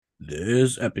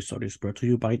This episode is brought to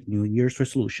you by New Year's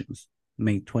resolutions.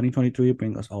 May 2023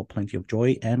 bring us all plenty of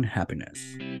joy and happiness.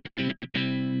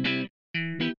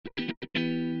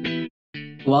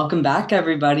 Welcome back,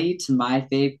 everybody, to My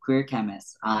Fave Queer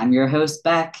Chemist. I'm your host,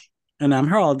 Beck. And I'm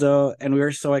Geraldo, and we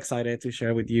are so excited to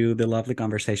share with you the lovely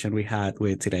conversation we had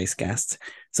with today's guest.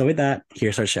 So with that,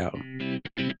 here's our show.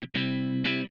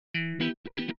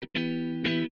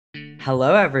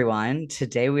 Hello, everyone.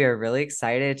 Today, we are really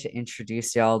excited to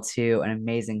introduce y'all to an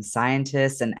amazing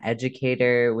scientist and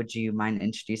educator. Would you mind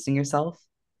introducing yourself?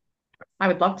 I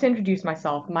would love to introduce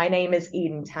myself. My name is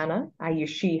Eden Tanner. I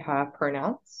use she, her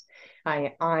pronouns.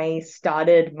 I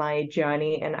started my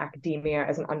journey in academia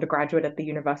as an undergraduate at the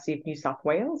University of New South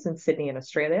Wales in Sydney in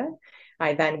Australia.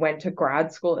 I then went to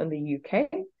grad school in the UK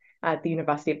at the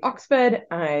University of Oxford.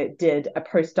 I did a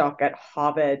postdoc at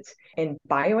Harvard in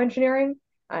bioengineering.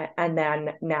 And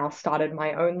then now started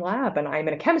my own lab, and I'm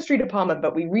in a chemistry department,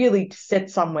 but we really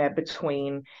sit somewhere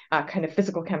between kind of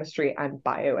physical chemistry and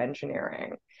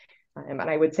bioengineering. And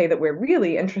I would say that we're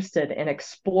really interested in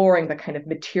exploring the kind of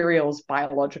materials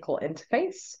biological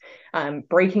interface,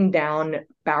 breaking down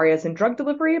barriers in drug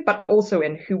delivery, but also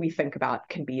in who we think about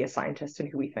can be a scientist and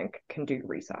who we think can do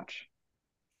research.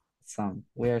 Awesome.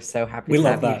 We are so happy We to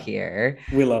love have you that. here.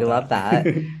 We love that.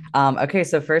 that. Okay,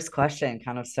 so first question,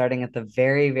 kind of starting at the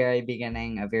very, very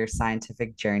beginning of your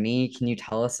scientific journey. Can you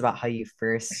tell us about how you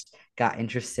first got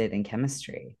interested in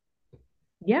chemistry?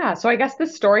 Yeah, so I guess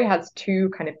this story has two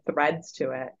kind of threads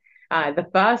to it. The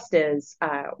first is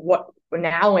what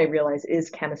now I realize is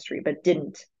chemistry, but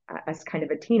didn't as kind of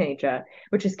a teenager,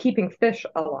 which is keeping fish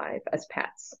alive as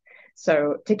pets.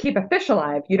 So to keep a fish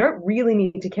alive, you don't really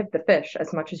need to keep the fish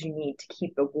as much as you need to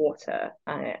keep the water.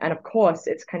 And of course,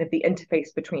 it's kind of the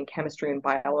interface between chemistry and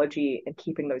biology and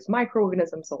keeping those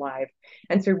microorganisms alive.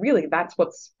 And so really that's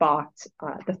what sparked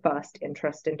the first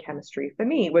interest in chemistry for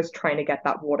me, was trying to get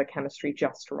that water chemistry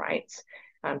just right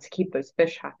to keep those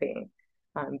fish happy.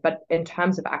 But in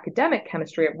terms of academic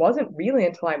chemistry, it wasn't really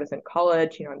until I was in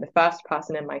college. You know, I'm the first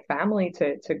person in my family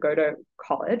to go to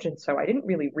college. And so I didn't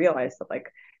really realize that like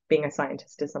being a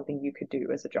scientist is something you could do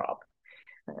as a job.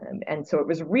 And so it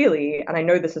was really, and I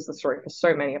know this is the story for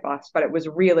so many of us, but it was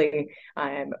really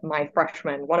one of my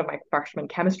freshman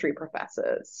chemistry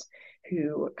professors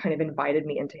who kind of invited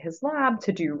me into his lab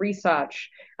to do research.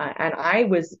 And I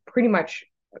was pretty much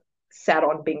set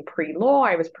on being pre-law.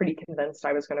 I was pretty convinced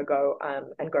I was going to go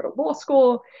and go to law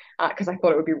school because I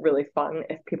thought it would be really fun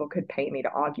if people could pay me to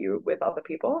argue with other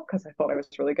people, because I thought I was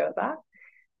really good at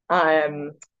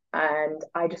that. And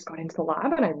I just got into the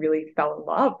lab and I really fell in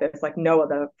love. There's like no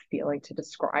other feeling to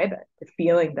describe it. The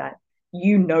feeling that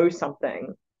you know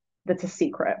something that's a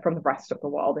secret from the rest of the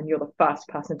world and you're the first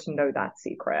person to know that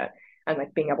secret, and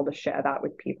like being able to share that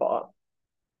with people.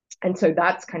 And so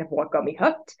that's kind of what got me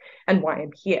hooked and why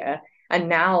I'm here. And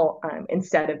now,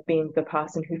 instead of being the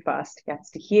person who first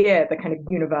gets to hear the kind of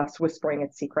universe whispering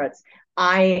its secrets,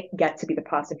 I get to be the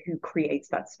person who creates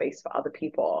that space for other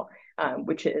people,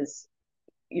 which is,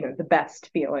 you know, the best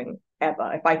feeling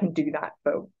ever. If I can do that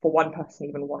for one person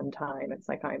even one time, it's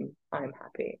like I'm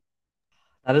happy.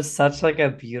 That is such like a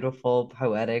beautiful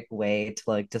poetic way to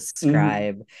like Mhm.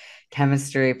 describe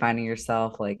chemistry, finding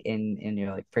yourself like in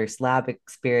your like first lab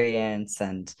experience,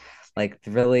 and like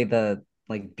really the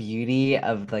like beauty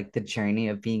of like the journey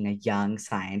of being a young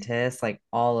scientist. Like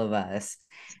all of us,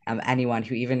 anyone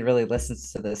who even really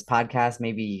listens to this podcast,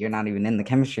 maybe you're not even in the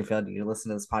chemistry field, you listen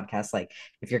to this podcast, like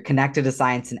if you're connected to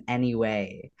science in any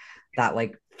way, that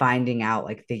like finding out,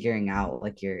 like figuring out,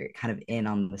 like you're kind of in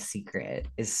on the secret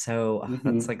is so,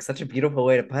 that's Mhm. like such a beautiful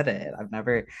way to put it. I've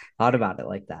never thought about it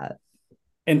like that.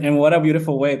 And what a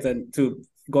beautiful way to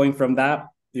going from that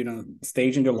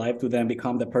stage in your life to then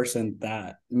become the person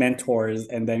that mentors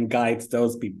and then guides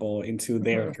those people into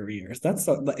their Mm-hmm. careers.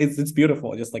 It's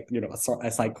beautiful, just like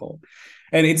a cycle.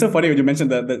 And it's so funny when you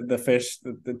mentioned the fish,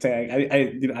 the tag.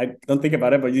 I don't think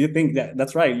about it, but you think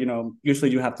that's right.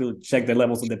 Usually you have to check the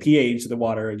levels of the pH of the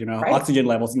water, Right. oxygen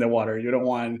levels in the water. You don't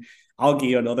want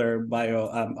algae and other bio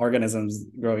organisms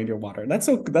growing in your water. That's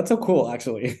so cool,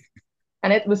 actually.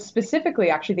 And it was specifically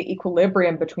actually the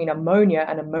equilibrium between ammonia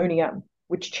and ammonium,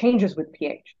 which changes with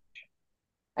pH.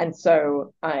 And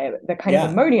so the kind of Yeah.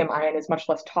 ammonium ion is much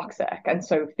less toxic. And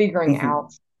so figuring Mhm.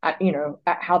 out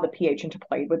at how the pH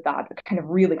interplayed with that kind of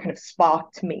really kind of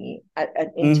sparked me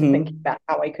into thinking Mhm. about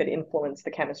how I could influence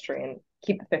the chemistry and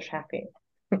keep the fish happy.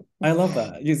 I love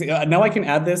that. You see, now I can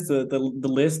add this to the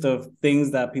list of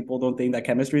things that people don't think that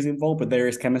chemistry is involved, but there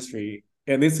is chemistry.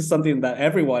 And this is something that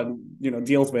everyone,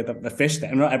 deals with, the fish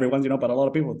tank. Not everyone, but a lot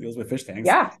of people deals with fish tanks.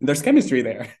 Yeah. And there's chemistry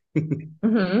there.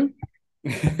 Mm-hmm.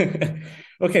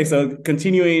 Okay, so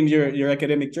continuing your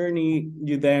academic journey,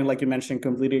 you then, like you mentioned,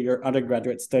 completed your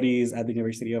undergraduate studies at the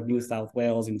University of New South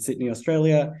Wales in Sydney,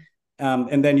 Australia.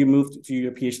 And then you moved to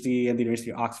your PhD at the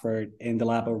University of Oxford in the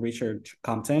lab of Richard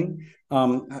Compton.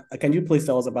 Can you please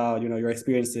tell us about, your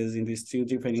experiences in these two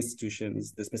different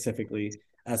institutions, specifically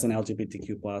as an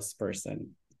LGBTQ plus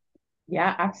person?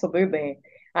 Yeah, absolutely.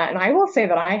 And I will say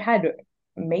that I had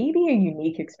maybe a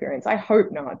unique experience. I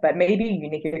hope not, but maybe a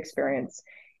unique experience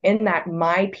in that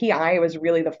my PI was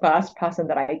really the first person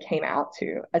that I came out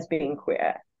to as being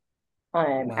queer.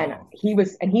 And Wow.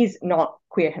 he's not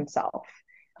queer himself.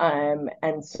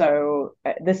 And so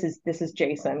this is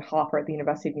Jason Harper at the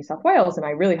University of New South Wales, and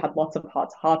I really had lots of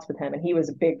hearts with him, and he was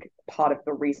a big part of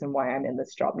the reason why I'm in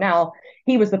this job now.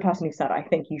 He was the person who said, "I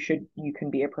think you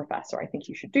can be a professor. I think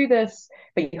you should do this,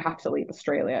 but you have to leave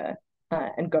Australia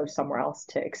and go somewhere else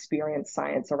to experience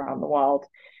science around the world."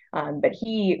 But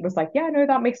he was like, "Yeah, no,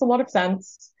 that makes a lot of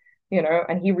sense."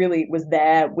 And he really was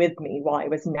there with me while I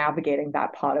was navigating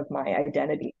that part of my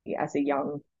identity as a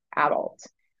young adult.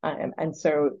 And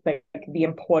so the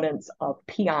importance of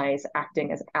PIs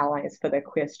acting as allies for their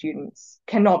queer students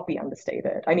cannot be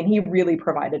understated. I mean, he really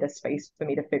provided a space for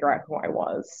me to figure out who I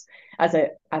was as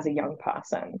a young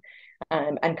person,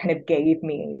 and kind of gave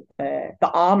me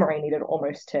the armor I needed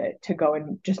almost to go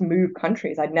and just move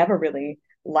countries. I'd never really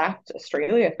left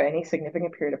Australia for any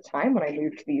significant period of time when I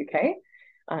moved to the UK,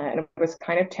 and it was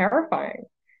kind of terrifying.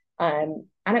 And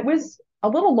it was a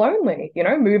little lonely,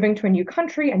 moving to a new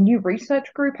country, a new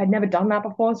research group. I'd never done that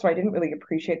before, so I didn't really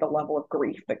appreciate the level of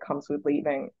grief that comes with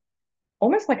leaving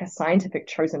almost like a scientific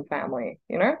chosen family.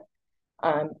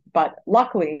 But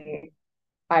luckily,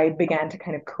 I began to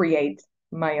kind of create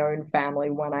my own family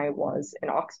when I was in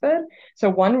Oxford. So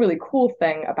one really cool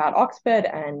thing about Oxford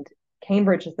and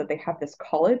Cambridge is that they have this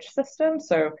college system.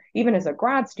 So even as a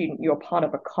grad student, you're part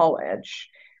of a college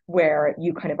where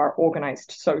you kind of are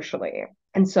organized socially.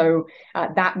 And so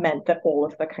that meant that all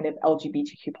of the kind of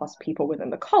LGBTQ plus people within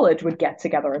the college would get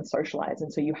together and socialize.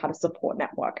 And so you had a support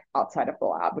network outside of the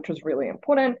lab, which was really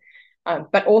important.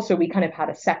 But also we kind of had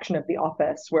a section of the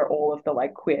office where all of the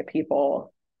like queer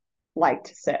people liked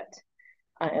to sit.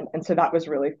 And so that was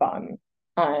really fun.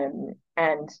 And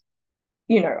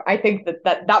I think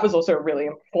that was also really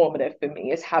informative for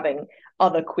me, is having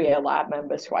other queer lab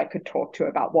members who I could talk to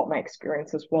about what my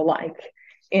experiences were like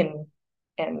in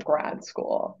grad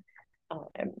school.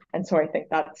 And so I think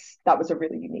that was a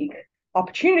really unique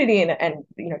opportunity, and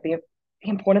the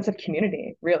importance of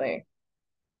community, really,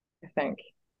 I think.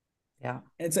 Yeah,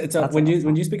 It's that's when you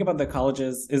awesome. speak about the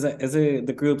colleges, is it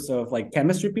the groups of like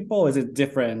chemistry people, or is it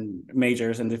different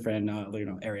majors and different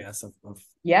areas of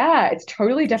Yeah, it's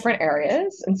totally different education?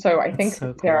 areas. And so I That's think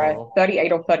so there are cool.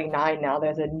 38 or 39 now.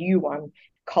 There's a new one,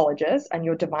 colleges, and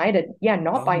you're divided, yeah,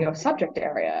 not by your Oh, subject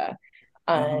area,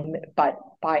 uh-huh. but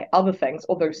by other things.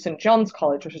 Although St. John's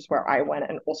College, which is where I went,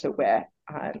 and also where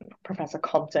Professor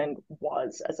Compton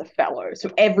was as a fellow. So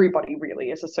everybody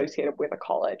really is associated with a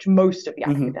college. Most of the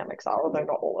Hmm. academics are, although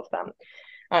not all of them.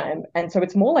 And so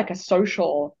it's more like a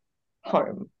social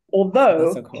home. That's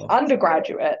Although so cool.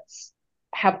 undergraduates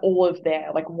have all of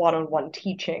their like one-on-one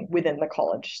teaching within the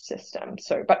college system.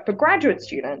 So, but for graduate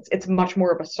students, it's much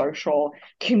more of a social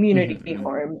community Hmm.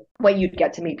 home where you'd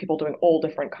get to meet people doing all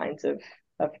different kinds of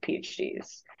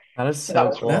PhDs. That is So that so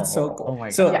was really That's so cool. cool. Oh my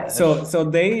So yeah. so gosh. so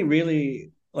they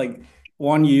really like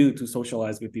want you to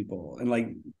socialize with people and like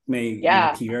make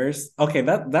Yeah. peers. Okay,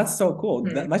 that's so cool.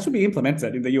 Mhm. That should be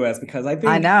implemented in the US, because I I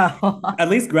think know. at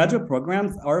least graduate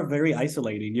programs are very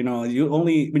isolating. You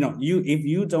only, you if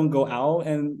you don't go out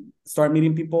and start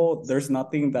meeting people, there's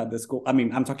nothing that the school. I mean,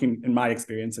 I'm talking in my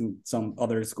experience and some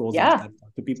other schools that Yeah. I've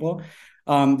talked to people.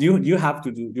 You have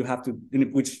to do,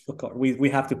 which we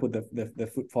have to put the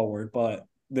foot forward, but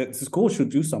the school should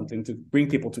do something to bring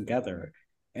people together,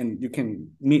 and you can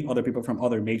meet other people from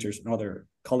other majors and other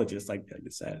colleges, like you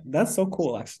said. That's so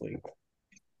cool, actually.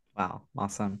 Wow,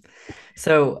 awesome.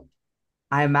 So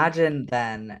I imagine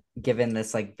then, given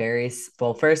this like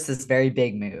well, first this very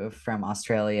big move from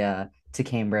Australia to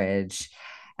Cambridge,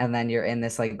 and then you're in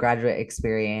this like graduate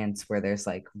experience where there's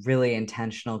like really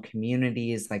intentional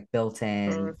communities like built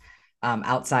Mm. in,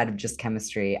 outside of just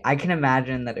chemistry. I can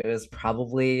imagine that it was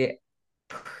probably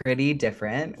pretty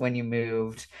different when you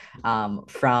moved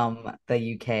from the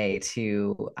UK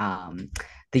to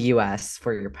the US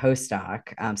for your postdoc.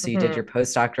 So you did Mhm. your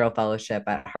postdoctoral fellowship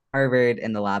at Harvard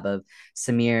in the lab of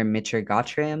Samir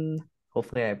Mitragotrim.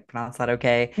 Hopefully, I pronounced that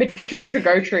okay.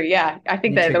 Mitragotri, yeah. I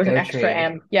think there was an extra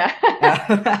Mitragotri. M. Yeah.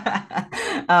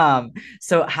 Yeah.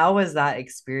 So how was that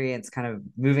experience kind of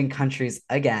moving countries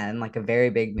again, like a very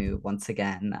big move once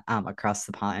again, across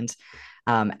the pond?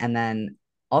 And then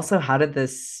also, how did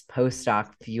this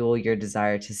postdoc fuel your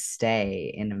desire to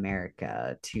stay in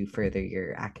America to further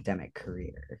your academic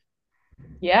career?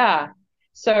 Yeah.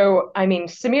 So, I mean,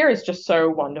 Samir is just so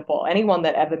wonderful. Anyone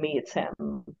that ever meets him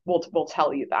will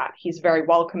tell you that. He's very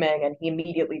welcoming and he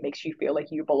immediately makes you feel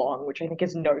like you belong, which I think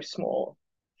is no small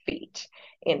feat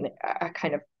in a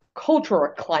kind of culture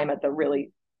or climate that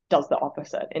really does the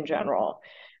opposite in general.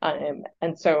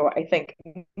 And so I think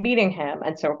meeting him,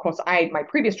 and so of course my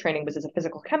previous training was as a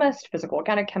physical chemist, physical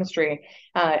organic chemistry,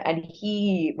 and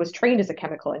he was trained as a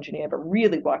chemical engineer, but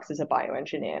really works as a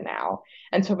bioengineer now.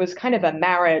 And so it was kind of a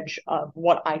marriage of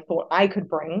what I thought I could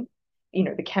bring,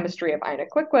 the chemistry of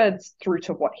ionic liquids through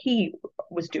to what he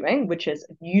was doing, which is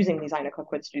using these ionic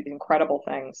liquids to do these incredible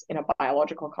things in a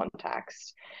biological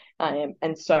context.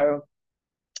 And so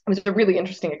it was a really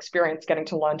interesting experience getting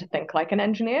to learn to think like an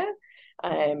engineer.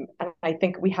 And I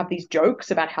think we have these jokes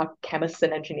about how chemists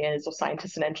and engineers or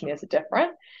scientists and engineers are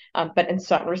different. But in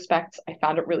certain respects, I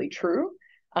found it really true.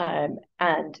 And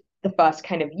the first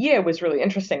kind of year was really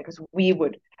interesting because we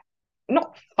would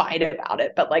not fight about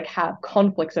it, but like have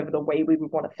conflicts over the way we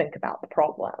would want to think about the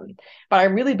problem. But I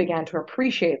really began to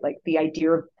appreciate like the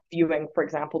idea of viewing, for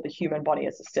example, the human body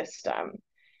as a system.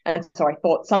 And so I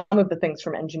thought some of the things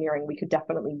from engineering we could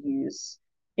definitely use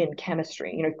in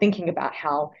chemistry, thinking about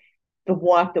how the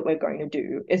work that we're going to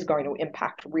do is going to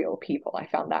impact real people. I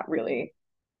found that really,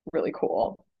 really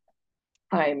cool.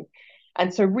 And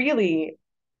so really,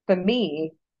 for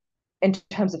me, in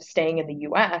terms of staying in the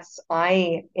US,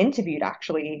 I interviewed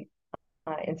actually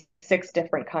in 6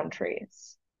 different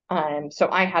countries. So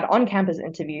I had on-campus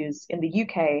interviews in the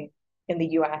UK, in the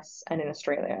US, and in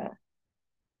Australia.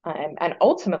 And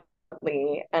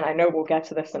ultimately, and I know we'll get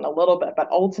to this in a little bit,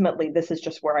 but ultimately, this is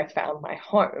just where I found my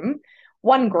home.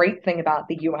 One great thing about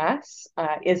the US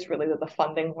is really that the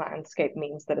funding landscape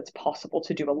means that it's possible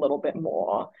to do a little bit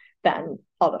more than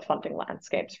other funding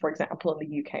landscapes, for example, in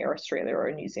the UK or Australia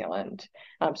or New Zealand.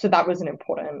 So that was an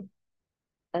important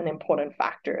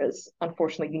factor. Is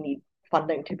unfortunately you need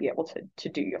funding to be able to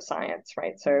do your science,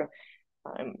 right? So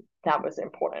that was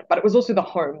important, but it was also the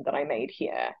home that I made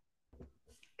here.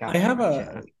 I have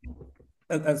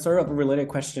a sort of related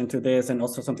question to this, and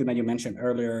also something that you mentioned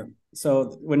earlier.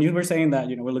 So when you were saying that,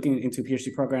 we're looking into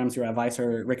PhD programs, your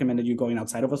advisor recommended you going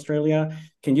outside of Australia.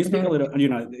 Can you speak a little,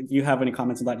 if you have any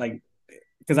comments on that, like,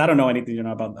 because I don't know anything,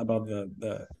 about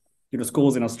the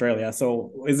schools in Australia.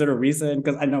 So is there a reason?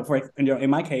 Because I know in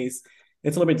my case,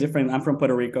 it's a little bit different. I'm from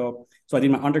Puerto Rico, so I did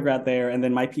my undergrad there, and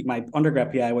then my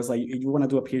undergrad PI was like, "You want to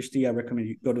do a PhD? I recommend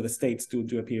you go to the States to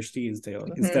do a PhD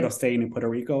instead of staying in Puerto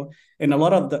Rico." And a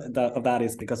lot of of that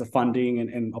is because of funding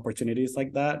and opportunities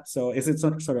like that. So is it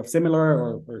sort of similar,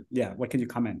 or yeah? What can you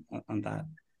comment on that?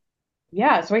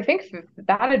 Yeah, so I think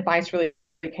that advice really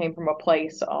came from a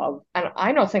place of, and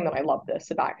I'm not saying that I love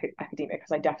this about academia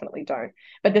because I definitely don't,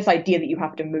 but this idea that you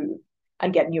have to move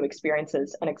and get new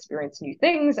experiences and experience new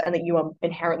things, and that you are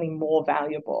inherently more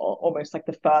valuable, almost like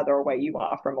the further away you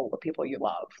are from all the people you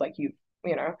love. Like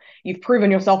you've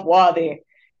proven yourself worthy.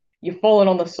 You've fallen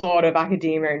on the sword of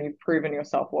academia and you've proven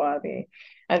yourself worthy.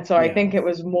 And so I think it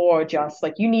was more just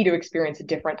like you need to experience a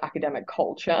different academic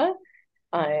culture.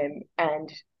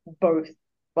 And both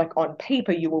like on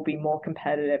paper you will be more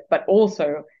competitive, but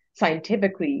also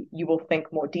scientifically you will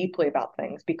think more deeply about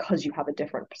things because you have a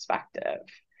different perspective.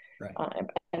 Right.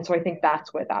 And so I think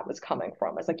that's where that was coming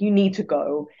from. It's like you need to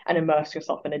go and immerse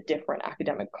yourself in a different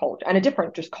academic culture and a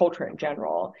different just culture in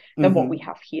general than what we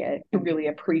have here to really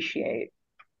appreciate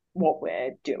what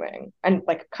we're doing and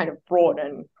like kind of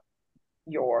broaden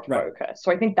your focus.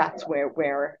 So I think that's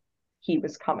where he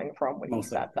was coming from when he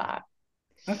said that.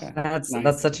 Okay.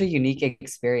 That's such a unique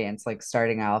experience, like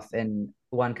starting off in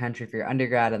one country for your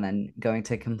undergrad and then going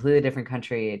to a completely different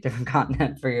country, a different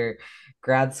continent for your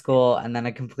grad school, and then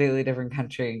a completely different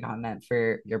country and continent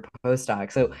for your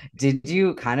postdoc. So did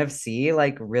you kind of see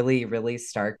like really, really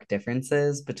stark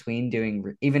differences between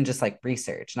doing even just like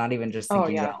research, not even just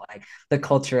thinking about like the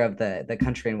culture of the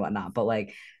country and whatnot, but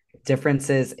like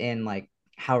differences in like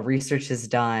how research is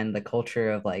done, the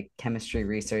culture of like chemistry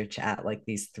research at like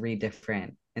these 3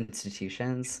 different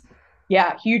institutions?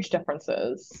 Yeah, huge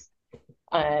differences.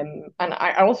 And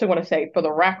I also want to say, for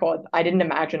the record, I didn't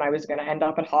imagine I was going to end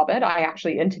up at Harvard. I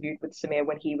actually interviewed with Samir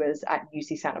when he was at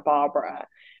UC Santa Barbara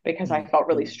because I felt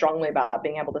really strongly about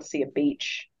being able to see a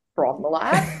beach from the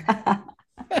lab.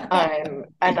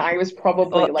 And I was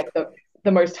probably like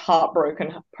the most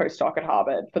heartbroken postdoc at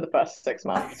Harvard for the first 6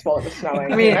 months while it was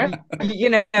snowing. I mean,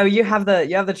 you have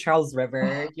the Charles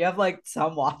River, you have like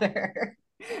some water.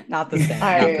 Not the same.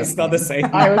 I- Not the It's not the same.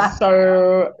 same. I was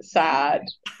so sad.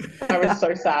 I was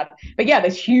so sad. But yeah,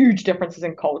 there's huge differences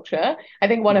in culture. I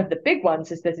think one of the big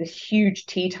ones is there's this huge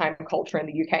tea time culture in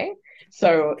the UK.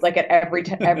 So like at every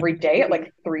day at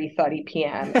like 3:30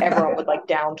 p.m., everyone would like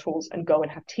down tools and go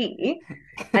and have tea.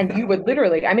 And you would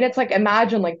literally, I mean, it's like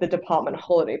imagine like the department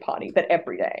holiday party, but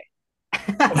every day.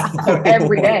 So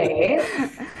every day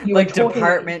you like were talking,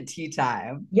 department tea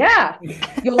time. yeah,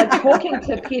 you're like talking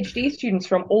to PhD students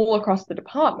from all across the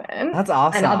department That's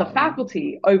and other awesome.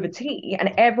 faculty over tea,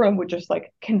 and everyone would just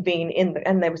like convene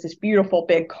and there was this beautiful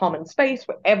big common space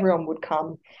where everyone would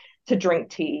come to drink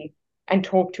tea and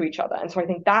talk to each other. And so I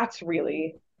think that's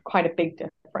really quite a big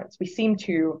difference. We seem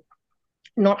to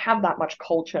not have that much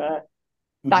culture,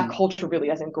 that Mhm. culture really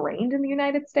as ingrained in the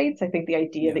United States. I think the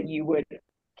idea Yeah. that you would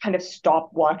kind of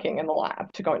stop working in the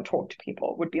lab to go and talk to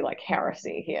people would be like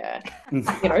heresy here. You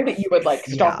know, that you would like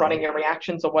stop Yeah. running your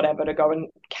reactions or whatever to go and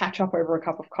catch up over a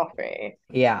cup of coffee.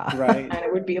 Yeah. Right. And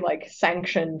it would be like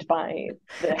sanctioned by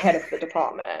the head of the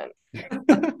department.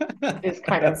 Is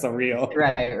kind of That's surreal.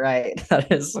 Right.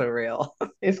 That is so real.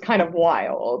 is kind of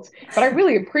wild. But I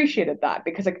really appreciated that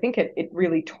because I think it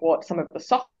really taught some of the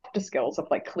softer skills of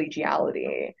like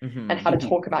collegiality and how to Mhm.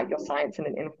 talk about your science in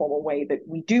an informal way that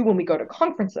we do when we go to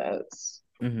conferences.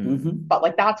 Mhm. But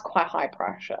like that's quite high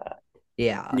pressure.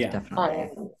 Yeah, Yeah.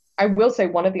 definitely. I will say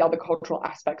one of the other cultural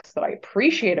aspects that I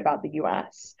appreciate about the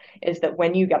US is that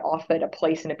when you get offered a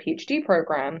place in a PhD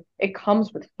program, it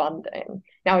comes with funding.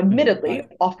 Now, admittedly,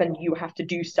 Right. often you have to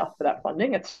do stuff for that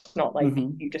funding. It's not like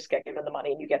Mhm. you just get given the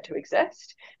money and you get to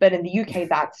exist. But in the UK,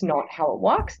 that's not how it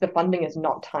works. The funding is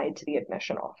not tied to the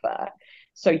admission offer.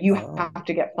 So you Oh. have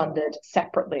to get funded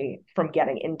separately from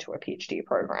getting into a PhD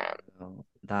program, Oh,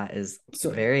 that is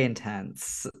So- very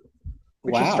intense.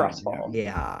 which is Wow. stressful.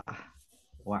 Yeah.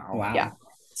 Wow. Wow. Yeah.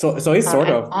 So it's sort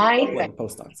And of I like think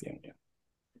postdocs. Yeah.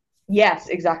 Yes,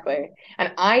 exactly.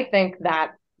 And I think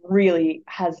that really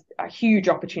has a huge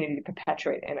opportunity to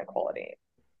perpetuate inequality,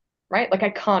 right? Like Mhm. I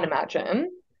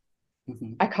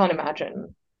can't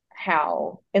imagine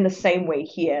how, in the same way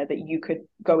here, that you could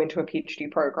go into a PhD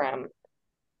program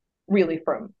really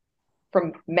from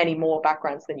many more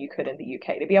backgrounds than you could in the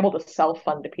UK, to be able to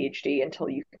self-fund a PhD until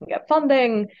you can get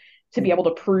funding, to be able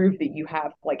to prove that you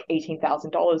have like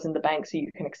 $18,000 in the bank so you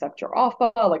can accept your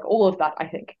offer, like all of that, I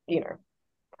think,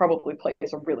 probably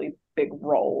plays a really big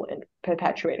role in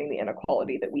perpetuating the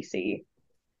inequality that we see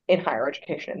in higher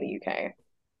education in the UK.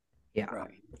 Yeah,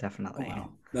 Right. definitely.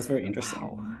 Wow. That's very interesting.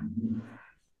 Wow.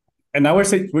 And now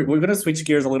we're gonna switch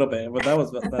gears a little bit, but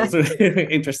that's really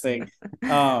interesting.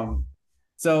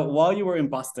 So while you were in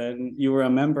Boston, you were a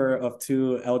member of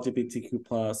 2 LGBTQ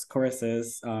plus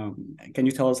choruses. Can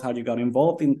you tell us how you got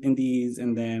involved in these,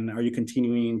 and then are you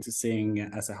continuing to sing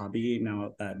as a hobby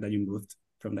now that you moved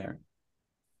from there?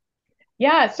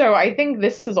 Yeah, so I think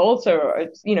this is also,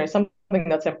 something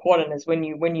that's important is when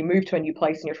you move to a new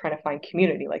place and you're trying to find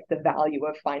community, like the value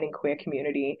of finding queer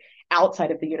community outside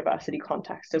of the university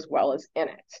context as well as in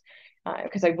it.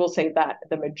 Because I will say that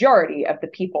the majority of the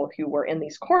people who were in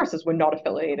these courses were not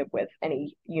affiliated with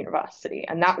any university,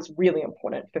 and that was really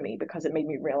important for me because it made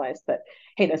me realize that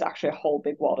hey, there's actually a whole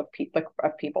big world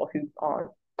of people who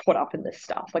aren't caught up in this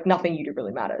stuff. Like nothing you do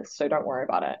really matters, so don't worry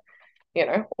about it.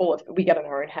 All of we get in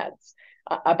our own heads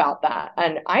about that.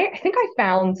 And I think I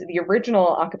found the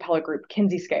original a cappella group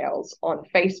Kinsey Scales on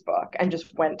Facebook and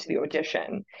just went to the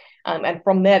audition. And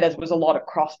from there was a lot of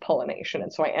cross-pollination.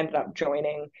 And so I ended up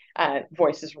joining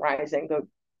Voices Rising,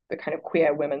 the kind of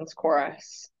queer women's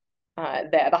chorus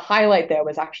there. The highlight there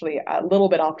was actually a little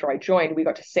bit after I joined, we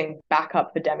got to sing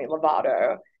backup for Demi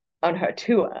Lovato on her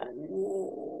tour.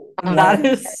 That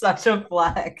is such a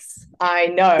flex. I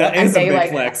know. That And is a they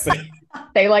big flex.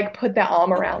 they like put their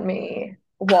arm around me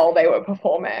while they were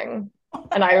performing.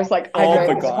 And I was like, I Oh my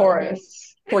joined this God.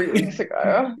 chorus 3 weeks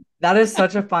ago. That is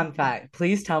such a fun fact.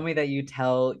 Please tell me that you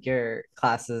tell your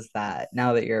classes that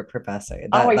now that you're a professor.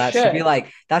 Oh, I That should be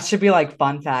should. like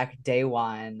fun fact day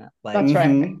one. Like That's right.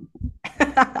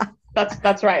 Mhm.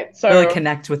 That's right. So really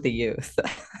connect with the youth.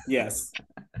 Yes.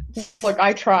 look,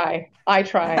 I try.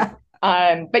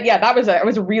 But yeah, it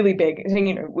was a really big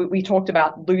thing. We talked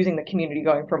about losing the community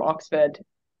going from Oxford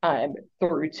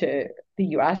through to the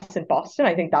US and Boston.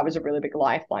 I think that was a really big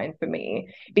lifeline for me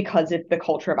because the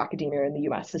culture of academia in the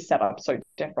US is set up so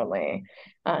differently.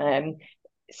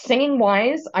 Singing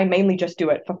wise, I mainly just do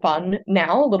it for fun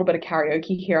now, a little bit of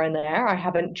karaoke here and there. I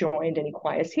haven't joined any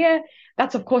choirs here.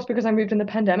 That's of course because I moved in the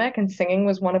pandemic and singing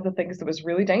was one of the things that was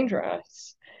really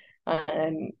dangerous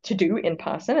to do in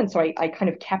person. And so I kind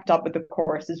of kept up with the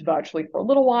choruses virtually for a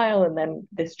little while, and then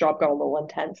this job got a little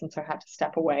intense, and so I had to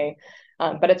step away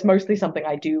But it's mostly something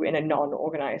I do in a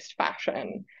non-organized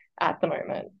fashion at the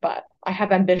moment. But I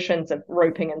have ambitions of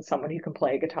roping in someone who can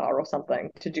play guitar or something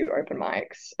to do open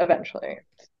mics eventually.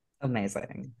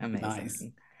 Amazing. Nice.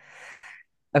 Amazing.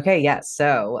 Okay, yeah.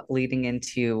 So leading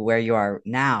into where you are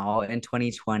now in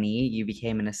 2020, you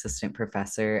became an assistant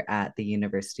professor at the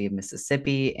University of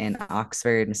Mississippi in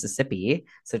Oxford, Mississippi.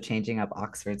 So changing up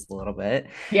Oxford's a little bit.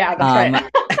 Yeah, that's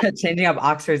right. Changing up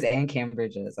Oxford's and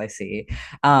Cambridge's, I see.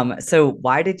 So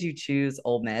why did you choose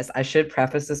Ole Miss? I should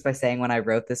preface this by saying when I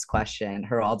wrote this question,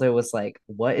 Geraldo was like,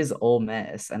 "What is Ole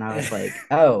Miss?" And I was like,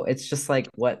 "Oh, it's just like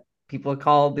what people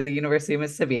call the University of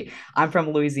Mississippi." I'm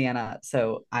from Louisiana,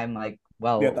 so I'm like,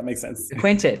 Yeah, well, that makes sense.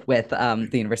 acquainted with the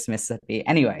University of Mississippi.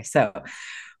 Anyway, so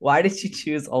why did you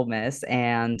choose Ole Miss,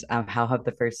 and how have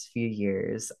the first few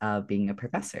years of being a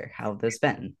professor, how have those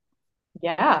been?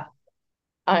 Yeah.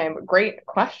 Great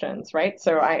questions, right?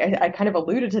 So I kind of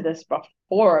alluded to this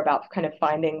before about kind of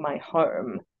finding my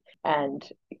home. And,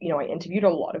 I interviewed a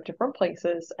lot of different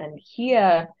places. And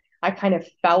here I kind of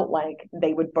felt like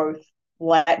they would both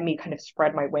let me kind of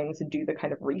spread my wings and do the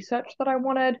kind of research that I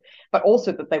wanted, but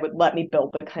also that they would let me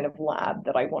build the kind of lab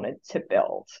that I wanted to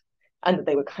build, and that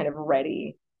they were kind of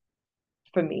ready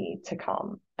for me to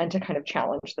come and to kind of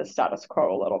challenge the status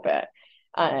quo a little bit.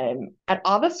 At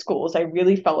other schools, I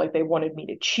really felt like they wanted me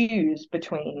to choose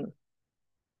between,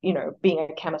 being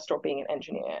a chemist or being an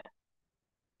engineer.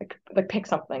 Like pick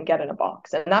something, get in a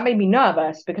box. And that made me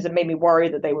nervous because it made me worry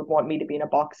that they would want me to be in a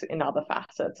box in other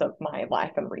facets of my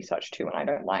life and research too, and I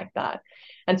don't like that.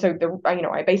 And so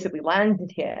I basically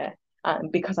landed here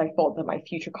because I thought that my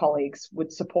future colleagues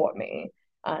would support me.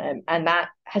 And that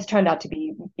has turned out to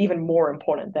be even more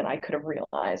important than I could have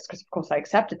realized, because of course I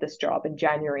accepted this job in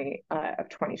January of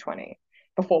 2020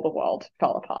 before the world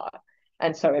fell apart.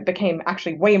 And so it became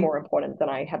actually way more important than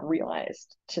I had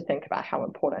realized to think about how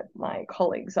important my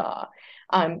colleagues are.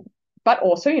 But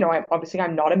also,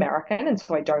 I'm not American, and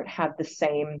so I don't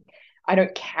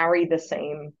carry the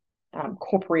same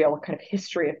corporeal kind of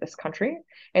history of this country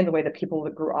in the way that people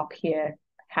that grew up here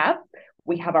have.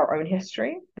 We have our own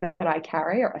history that I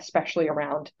carry, especially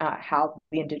around how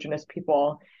the Indigenous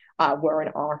people were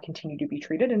and are continue to be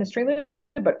treated in Australia.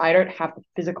 But I don't have the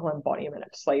physical embodiment of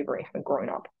slavery having grown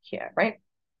up here, right?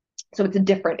 So it's a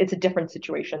different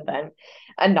situation than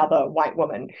another white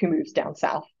woman who moves down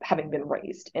south having been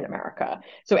raised in America.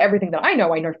 So everything that I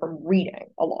know from reading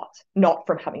a lot, not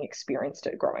from having experienced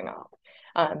it growing up.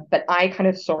 But I kind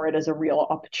of saw it as a real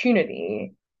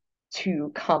opportunity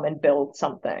to come and build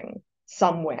something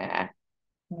somewhere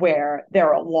where there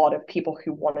are a lot of people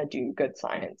who want to do good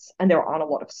science, and there aren't a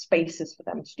lot of spaces for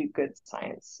them to do good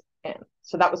science in.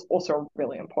 So that was also a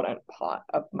really important part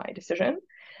of my decision.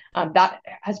 That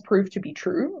has proved to be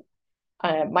true.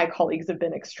 My colleagues have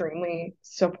been extremely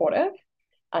supportive.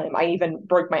 I even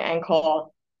broke my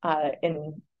ankle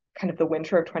in kind of the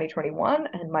winter of 2021,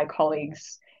 and my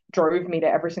colleagues drove me to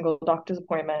every single doctor's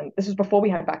appointment. This was before we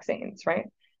had vaccines, right?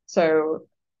 So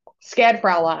scared for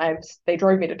our lives, they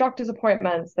drove me to doctor's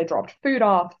appointments, they dropped food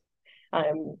off.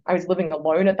 I was living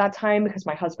alone at that time because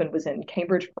my husband was in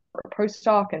Cambridge for a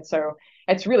postdoc. And so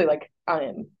it's really like,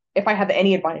 if I have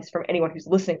any advice from anyone who's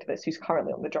listening to this, who's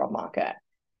currently on the job market,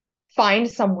 find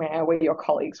somewhere where your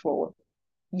colleagues will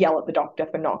yell at the doctor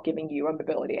for not giving you a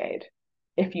mobility aid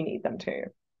if you need them to,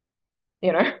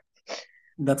 you know?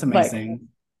 That's amazing.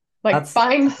 Like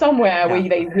find somewhere where Yeah.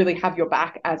 they really have your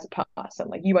back as a person.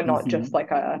 Like you are not just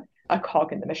like a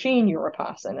cog in the machine, you're a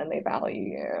person and they value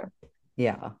you.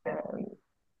 Yeah. Um,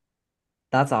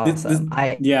 That's awesome.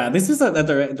 This is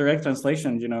a direct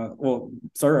translation, well,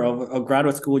 sort of a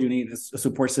graduate school, you need a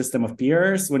support system of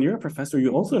peers. When you're a professor,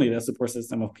 you also need a support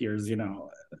system of peers,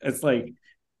 it's like,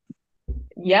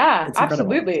 yeah, it's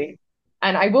incredible. absolutely.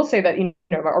 And I will say that,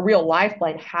 a real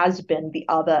lifeline has been the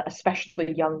other,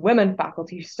 especially young women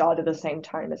faculty who started the same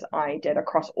time as I did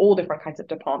across all different kinds of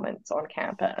departments on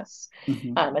campus.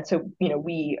 And so,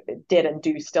 we did and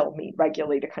do still meet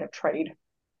regularly to kind of trade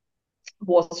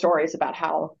war stories about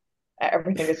how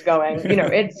everything is going.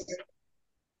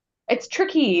 It's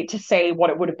tricky to say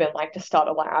what it would have been like to start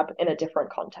a lab in a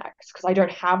different context because I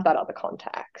don't have that other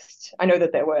context. I know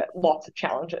that there were lots of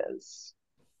challenges,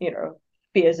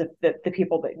 fears of the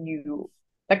people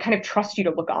that kind of trust you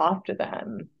to look after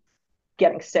them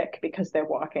getting sick because they're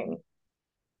working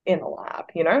in a lab,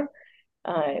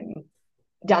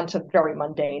 down to very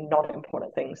mundane,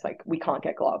 non-important things like we can't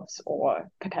get gloves or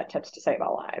pipette tips to save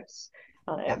our lives.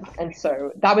 And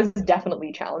so that was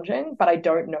definitely challenging, but I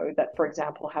don't know that, for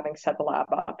example, having set the lab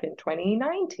up in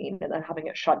 2019 and then having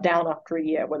it shut down after a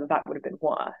year, whether that would have been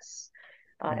worse.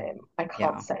 I can't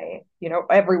Yeah. say,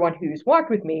 everyone who's worked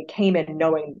with me came in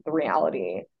knowing the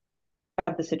reality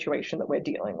of the situation that we're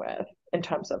dealing with in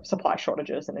terms of supply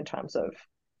shortages and in terms of,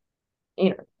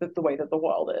 the way that the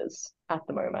world is at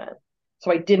the moment.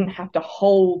 So I didn't have to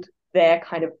hold their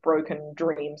kind of broken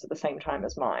dreams at the same time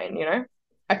as mine,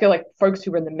 I feel like folks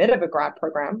who were in the mid of a grad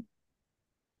program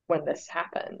when this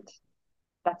happened,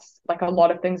 that's like a lot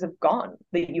of things have gone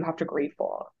that you have to grieve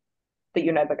for, that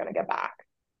you're never going to get back.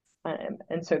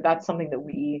 And so that's something that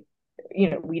we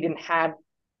didn't have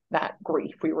that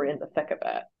grief. We were in the thick of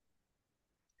it.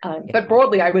 But Yeah.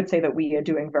 broadly, I would say that we are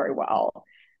doing very well.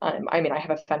 I mean, I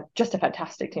have just a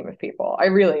fantastic team of people. I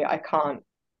can't,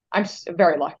 I'm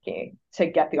very lucky to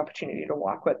get the opportunity to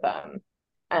work with them.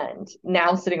 And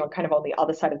now sitting on kind of on the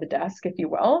other side of the desk, if you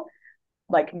will,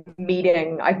 like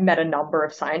I've met a number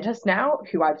of scientists now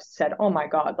who I've said, oh my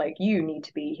God, like you need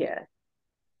to be here.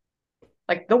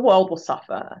 Like the world will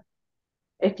suffer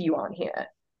if you aren't here.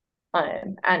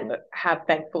 And have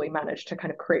thankfully managed to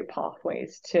kind of create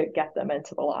pathways to get them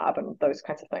into the lab and those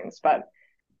kinds of things. But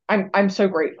I'm so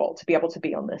grateful to be able to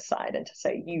be on this side and to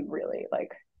say you really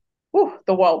like, whew,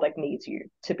 the world like needs you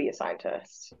to be a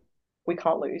scientist. We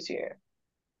can't lose you.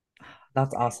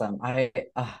 That's awesome.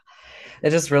 It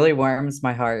just really warms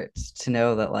my heart to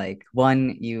know that like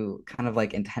one, you kind of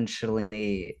like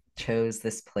intentionally chose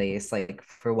this place like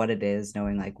for what it is,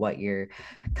 knowing like what you're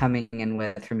coming in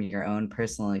with from your own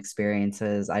personal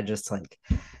experiences. I just like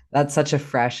that's such a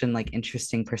fresh and like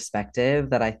interesting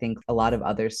perspective that I think a lot of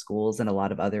other schools and a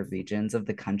lot of other regions of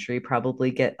the country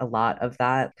probably get a lot of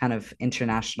that kind of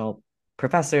international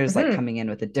professors like Mm-hmm. coming in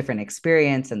with a different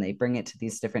experience and they bring it to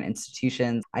these different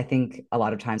institutions. I think a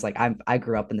lot of times, like I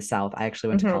grew up in the South. I actually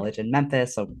went to Mm-hmm. college in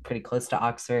Memphis, so pretty close to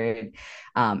Oxford.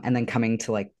 And then coming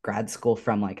to like grad school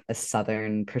from like a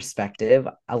Southern perspective,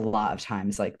 a lot of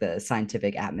times like the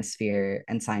scientific atmosphere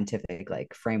and scientific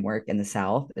like framework in the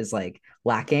South is like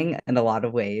lacking in a lot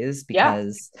of ways Yeah.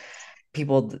 because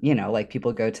people like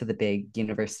people go to the big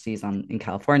universities in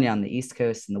California on the East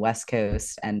Coast and the West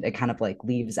Coast and it kind of like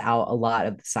leaves out a lot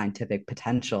of the scientific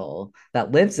potential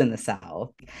that lives in the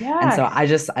South. And so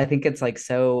Yeah. I think it's like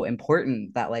so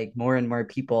important that like more and more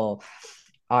people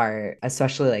are,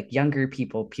 especially like younger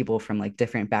people from like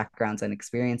different backgrounds and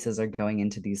experiences, are going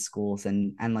into these schools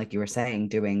and like you were saying,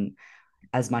 doing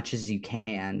as much as you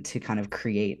can to kind of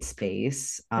create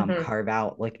space, Mm-hmm. carve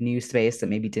out like new space that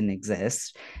maybe didn't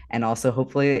exist, and also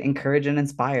hopefully encourage and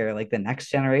inspire like the next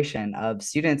generation of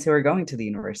students who are going to the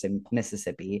University of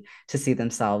Mississippi to see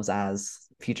themselves as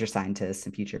future scientists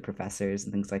and future professors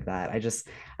and things like that.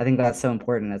 I think that's so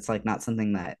important. It's like not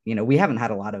something that, we haven't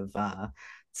had a lot of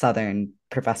Southern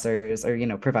professors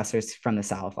or, professors from the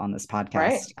South on this Right.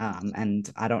 podcast.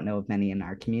 And I don't know of many in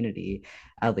our community,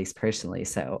 at least personally.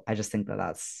 So I just think that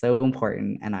that's so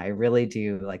important. And I really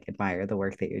do like admire the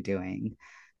work that you're doing.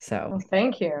 So, Well,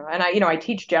 thank you. And I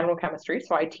teach general chemistry,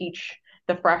 so I teach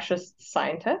the freshest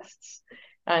scientists,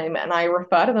 and I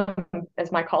refer to them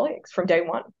as my colleagues from day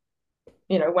one.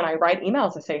 When I write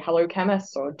emails, I say hello,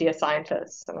 chemists or dear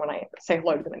scientists, and when I say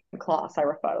hello to them in class, I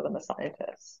refer to them as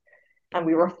scientists, and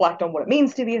we reflect on what it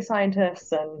means to be a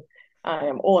scientist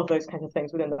and all of those kinds of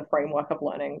things within the framework of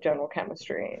learning general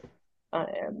chemistry.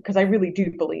 Because I really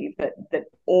do believe that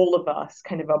all of us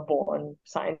kind of are born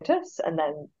scientists, and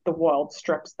then the world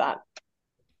strips that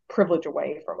privilege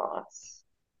away from us.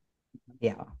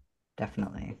 yeah,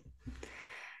 definitely.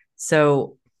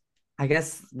 So, I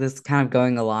guess this kind of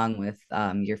going along with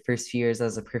your first few years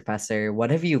as a professor,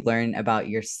 what have you learned about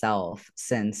yourself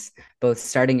since both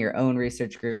starting your own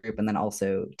research group and then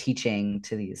also teaching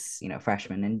to these,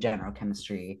 freshmen in general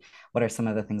chemistry? What are some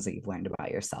of the things that you've learned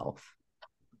about yourself?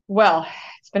 Well,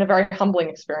 it's been a very humbling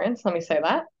experience, let me say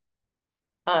that.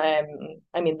 I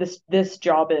mean, this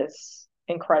job is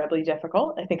incredibly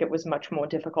difficult. I think it was much more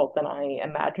difficult than I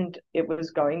imagined it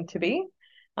was going to be.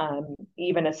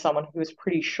 Even as someone who was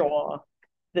pretty sure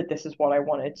that this is what I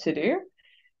wanted to do.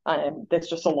 There's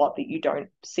just a lot that you don't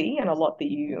see and a lot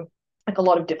that like a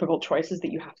lot of difficult choices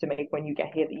that you have to make when you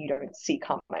get here that you don't see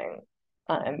coming.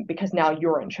 Because now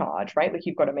you're in charge, right? Like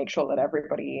you've got to make sure that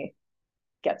everybody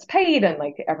gets paid and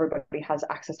like everybody has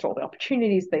access to all the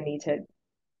opportunities they need to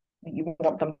you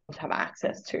want them to have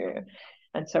access to.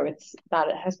 And so it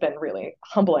has been really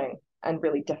humbling and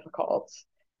really difficult.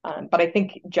 But I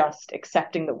think just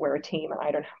accepting that we're a team and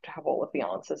I don't have to have all of the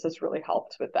answers has really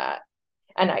helped with that.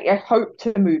 And I hope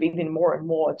to move even more and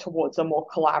more towards a more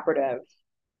collaborative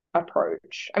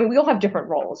approach. I mean, we all have different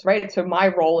roles, right? So my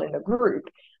role in the group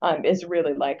is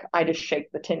really like I just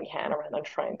shake the tin can around and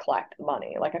try and collect the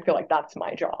money. Like I feel like that's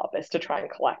my job, is to try and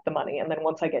collect the money. And then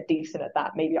once I get decent at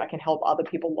that, maybe I can help other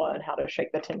people learn how to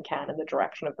shake the tin can in the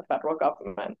direction of the federal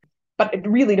government. But it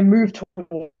really to move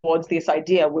towards this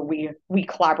idea where we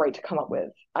collaborate to come up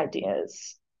with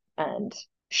ideas and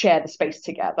share the space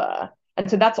together. And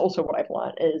so that's also what I've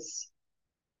learned, is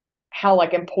how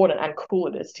like important and cool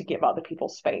it is to give other people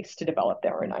space to develop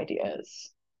their own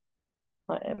ideas,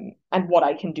 and what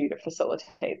I can do to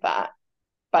facilitate that.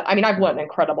 But I mean, I've learned an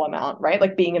incredible amount, right?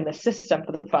 Like being in the system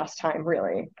for the first time,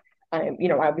 really. You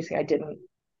know, obviously I didn't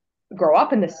grow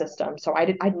up in the system, so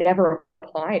I'd never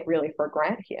applied really for a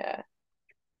grant here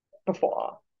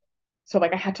before. So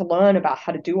like I had to learn about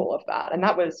how to do all of that, and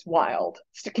that was wild.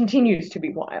 It continues to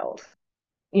be wild.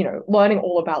 You know, learning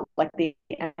all about like the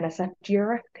NSF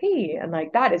GRFP, and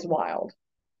like that is wild.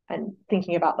 And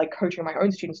thinking about like coaching my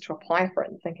own students to apply for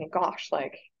it and thinking, gosh,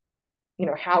 like, you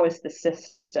know, how is the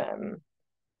system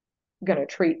going to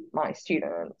treat my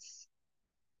students?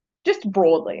 Just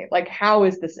broadly, like how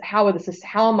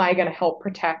am I going to help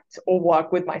protect or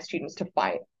work with my students to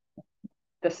fight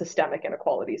the systemic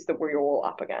inequalities that we're all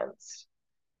up against?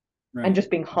 Right. And just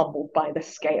being humbled by the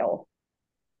scale.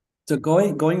 So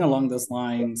going along those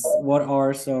lines, what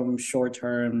are some short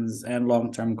terms and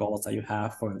long term goals that you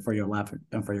have for your lab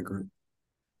and for your group?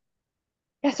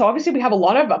 Yeah, so obviously we have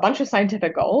a bunch of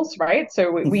scientific goals, right?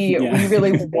 So we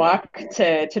really work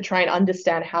to try and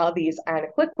understand how these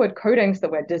ionic liquid coatings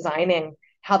that we're designing,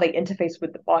 how they interface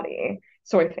with the body.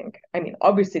 So I mean,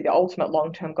 obviously the ultimate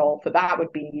long-term goal for that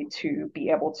would be to be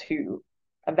able to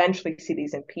eventually see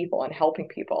these in people and helping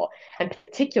people, and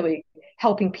particularly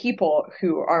helping people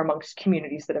who are amongst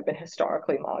communities that have been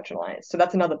historically marginalized. So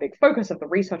that's another big focus of the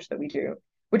research that we do,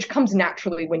 which comes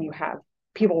naturally when you have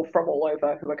people from all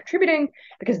over who are contributing,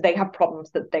 because they have problems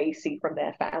that they see from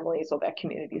their families or their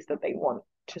communities that they want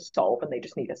to solve, and they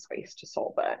just need a space to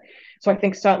solve it. So I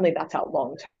think certainly that's our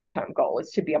long-term goal, is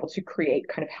to be able to create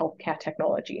kind of healthcare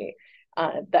technology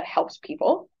that helps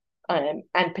people, and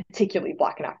particularly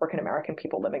Black and African American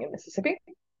people living in Mississippi.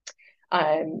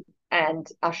 And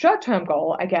our short-term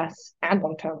goal, I guess, and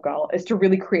long-term goal is to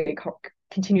really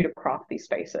continue to craft these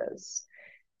spaces,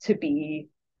 to be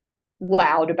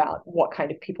loud about what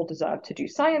kind of people deserve to do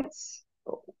science,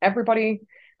 everybody,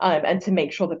 and to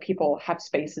make sure that people have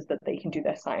spaces that they can do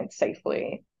their science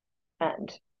safely,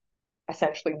 and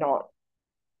essentially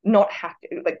not have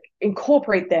to like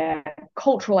incorporate their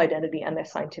cultural identity and their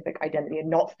scientific identity, and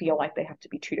not feel like they have to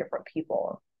be two different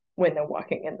people when they're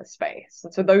working in the space.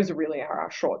 And so those really are our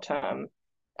short-term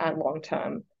and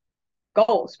long-term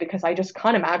goals, because I just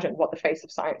can't imagine what the face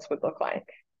of science would look like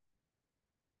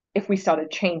if we started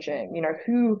changing. You know,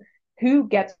 who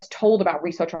gets told about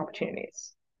research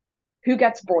opportunities, who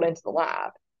gets brought into the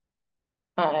lab.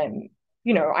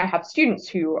 You know, I have students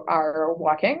who are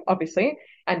working, obviously,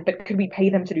 but could we pay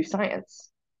them to do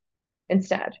science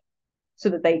instead, so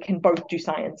that they can both do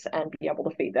science and be able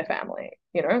to feed their family?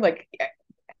 You know, like,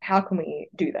 how can we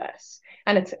do this?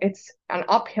 And it's an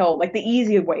uphill. Like, the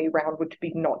easier way around would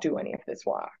be not do any of this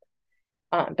work,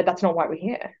 but that's not why we're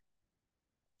here.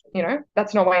 You know,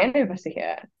 that's not why any of us are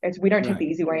here. We don't take the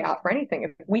easy way out for anything.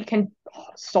 If we can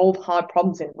solve hard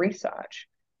problems in research,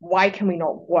 why can we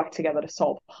not work together to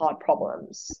solve hard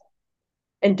problems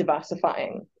in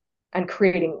diversifying and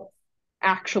creating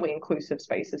actually inclusive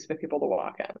spaces for people to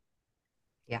work in?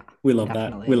 Yeah, we love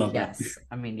definitely. That. We love yes. that.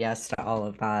 I mean, yes to all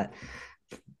of that.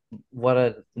 What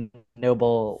a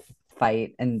noble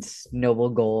fight and noble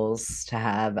goals to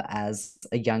have as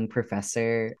a young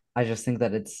professor. I just think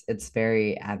that it's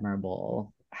very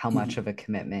admirable how much of a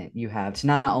commitment you have to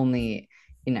not only,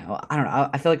 you know, I don't know,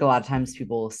 I feel like a lot of times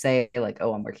people say like,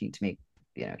 oh, I'm working to make,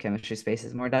 you know, chemistry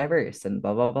spaces more diverse and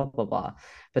blah, blah, blah, blah, blah.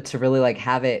 But to really like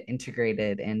have it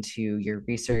integrated into your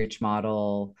research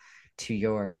model, to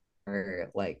your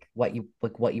like what you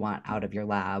want out of your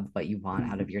lab, what you want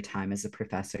out of your time as a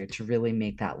professor, to really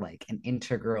make that like an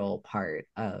integral part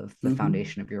of the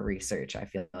foundation of your research, I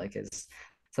feel like is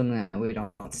something that we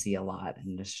don't see a lot,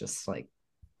 and it's just like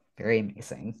very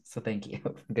amazing. So thank you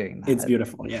for doing that. It's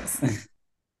beautiful. Yes.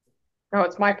 No,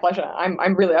 it's my pleasure.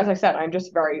 I'm really, as I said, I'm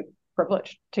just very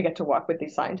privileged to get to work with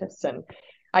these scientists, and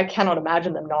I cannot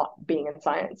imagine them not being in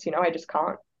science. You know, I just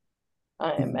can't.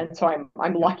 And so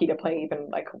I'm lucky to play even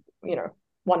like, you know,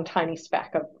 one tiny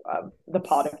speck of the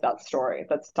part of that story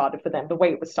that started for them the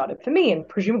way it was started for me, and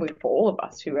presumably for all of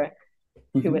us who are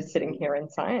sitting here in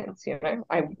science. You know,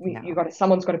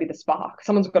 someone's got to be the spark.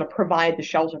 Someone's got to provide the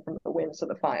shelter from the wind so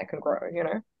the fire can grow. You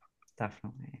know,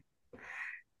 definitely.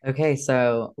 Okay,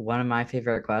 so one of my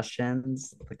favorite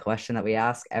questions, the question that we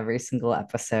ask every single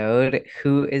episode,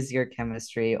 who is your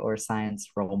chemistry or science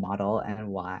role model and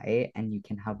why? And you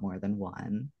can have more than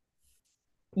one.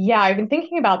 Yeah, I've been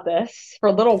thinking about this for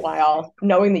a little while,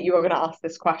 knowing that you were going to ask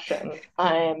this question.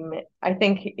 I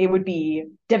think it would be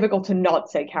difficult to not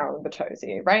say Carolyn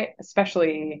Bertozzi, right?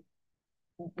 Especially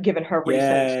given her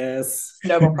recent Yes.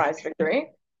 Nobel Prize victory.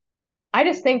 I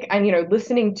just think, and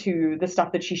listening to the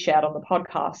stuff that she shared on the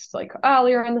podcast, like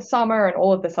earlier in the summer and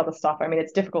all of this other stuff, I mean,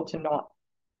 it's difficult to not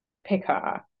pick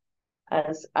her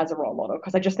as a role model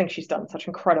because I just think she's done such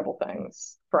incredible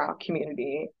things for our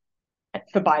community,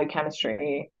 for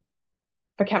biochemistry,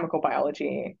 for chemical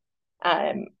biology.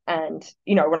 And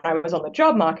when I was on the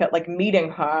job market, like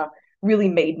meeting her really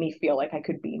made me feel like I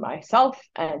could be myself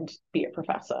and be a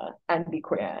professor and be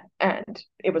queer, and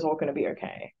it was all going to be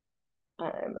okay.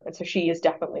 And so she is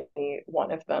definitely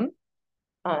one of them.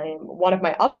 One of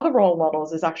my other role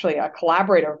models is actually a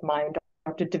collaborator of mine,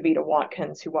 Dr. Davida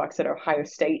Watkins, who works at Ohio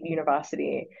State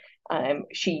University.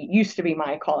 She used to be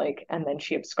my colleague, and then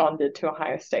she absconded to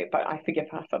Ohio State, but I forgive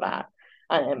her for that.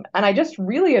 And I just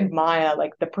really admire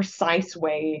like the precise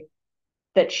way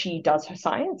that she does her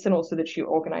science and also that she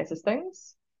organizes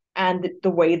things and the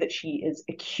way that she is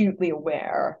acutely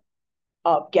aware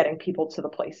of getting people to the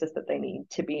places that they need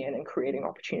to be in and creating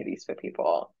opportunities for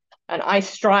people. And I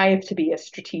strive to be as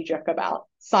strategic about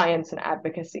science and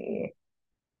advocacy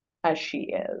as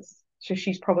she is. So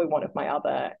she's probably one of my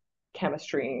other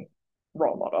chemistry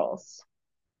role models.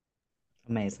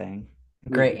 Amazing.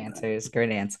 Great answers. Great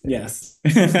answers. Yes.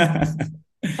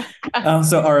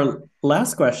 So our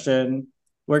last question,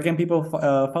 where can people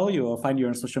follow you or find you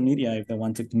on social media if they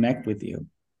want to connect with you?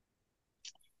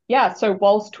 Yeah, so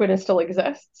whilst Twitter still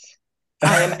exists,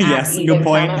 I am at Yes, good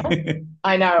point.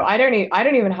 I know. I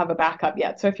don't even have a backup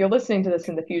yet. So if you're listening to this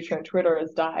in the future and Twitter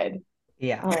has died,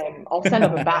 Yeah. I'll send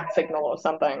up a bat signal or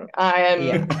something. I am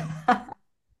Yeah.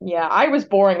 Yeah, I was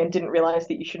boring and didn't realize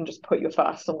that you shouldn't just put your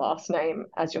first and last name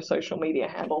as your social media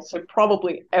handle. So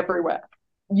probably everywhere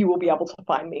you will be able to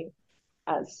find me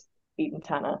as Eden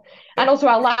Tanner. And also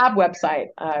our lab website,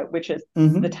 which is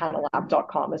Mhm.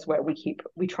 thetannerlab.com, is where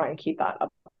we try and keep that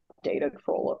updated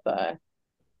for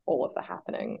all of the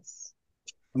happenings.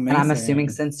 And I'm assuming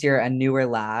Amazing. since you're a newer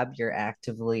lab, you're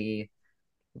actively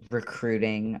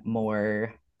recruiting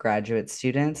more graduate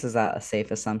students. Is that a safe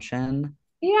assumption?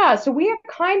 Yeah, so we are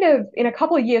kind of in a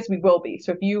couple of years we will be.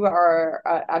 So if you are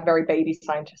a very baby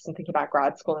scientist and thinking about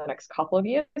grad school in the next couple of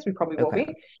years, we probably will Okay.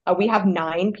 be. We have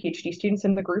 9 PhD students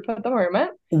in the group at the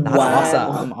moment. That's Wow.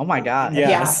 awesome. Oh my gosh. Yeah,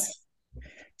 Yes.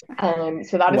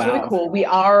 so that is really Wow. cool. We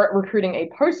are recruiting a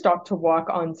postdoc to work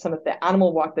on some of the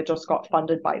animal work that just got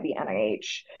funded by the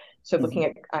NIH. So looking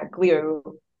Mhm. at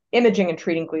glio imaging and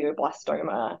treating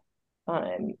glioblastoma.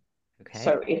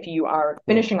 So Okay. if you are Cool.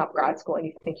 finishing up grad school and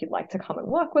you think you'd like to come and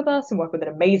work with us and work with an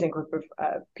amazing group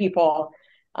of people,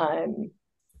 and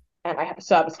I have a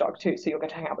service dog too, so you'll get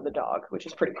to hang out with the dog, which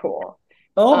is pretty cool.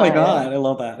 Oh my Um, God, I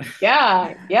love that.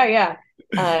 yeah.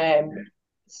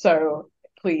 So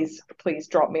please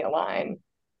drop me a line.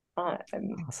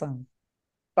 Awesome.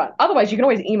 But otherwise, you can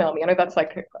always email me. I know that's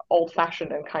like old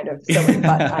fashioned and kind of silly,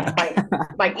 but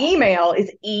my email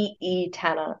is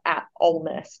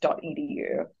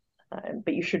eetanner@olness.edu.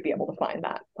 But you should be able to find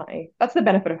that. That's the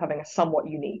benefit of having a somewhat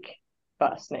unique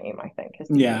first name, I think, is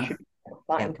that you Yeah. should be able to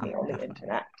find Yeah, me on the definitely.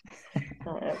 internet.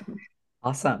 Um,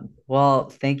 Awesome. Well,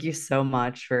 thank you so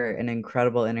much for an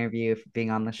incredible interview, for being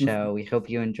on the show. We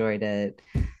hope you enjoyed it.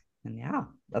 And yeah,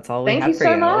 that's all we thank you had for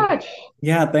so you. All much.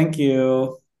 Yeah, thank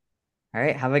you.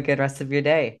 right. Have a good rest of your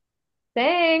day.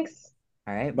 Thanks.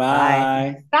 All right.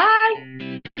 Bye.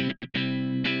 Bye.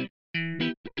 Bye.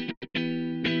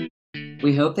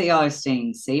 We hope that y'all are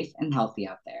staying safe and healthy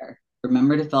out there.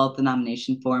 Remember to fill out the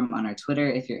nomination form on our Twitter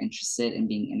if you're interested in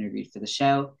being interviewed for the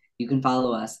show. You can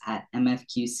follow us at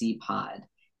MFQC Pod.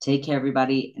 Take care,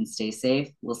 everybody, and stay safe.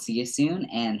 We'll see you soon,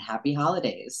 and happy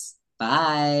holidays.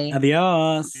 Bye.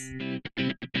 Adios.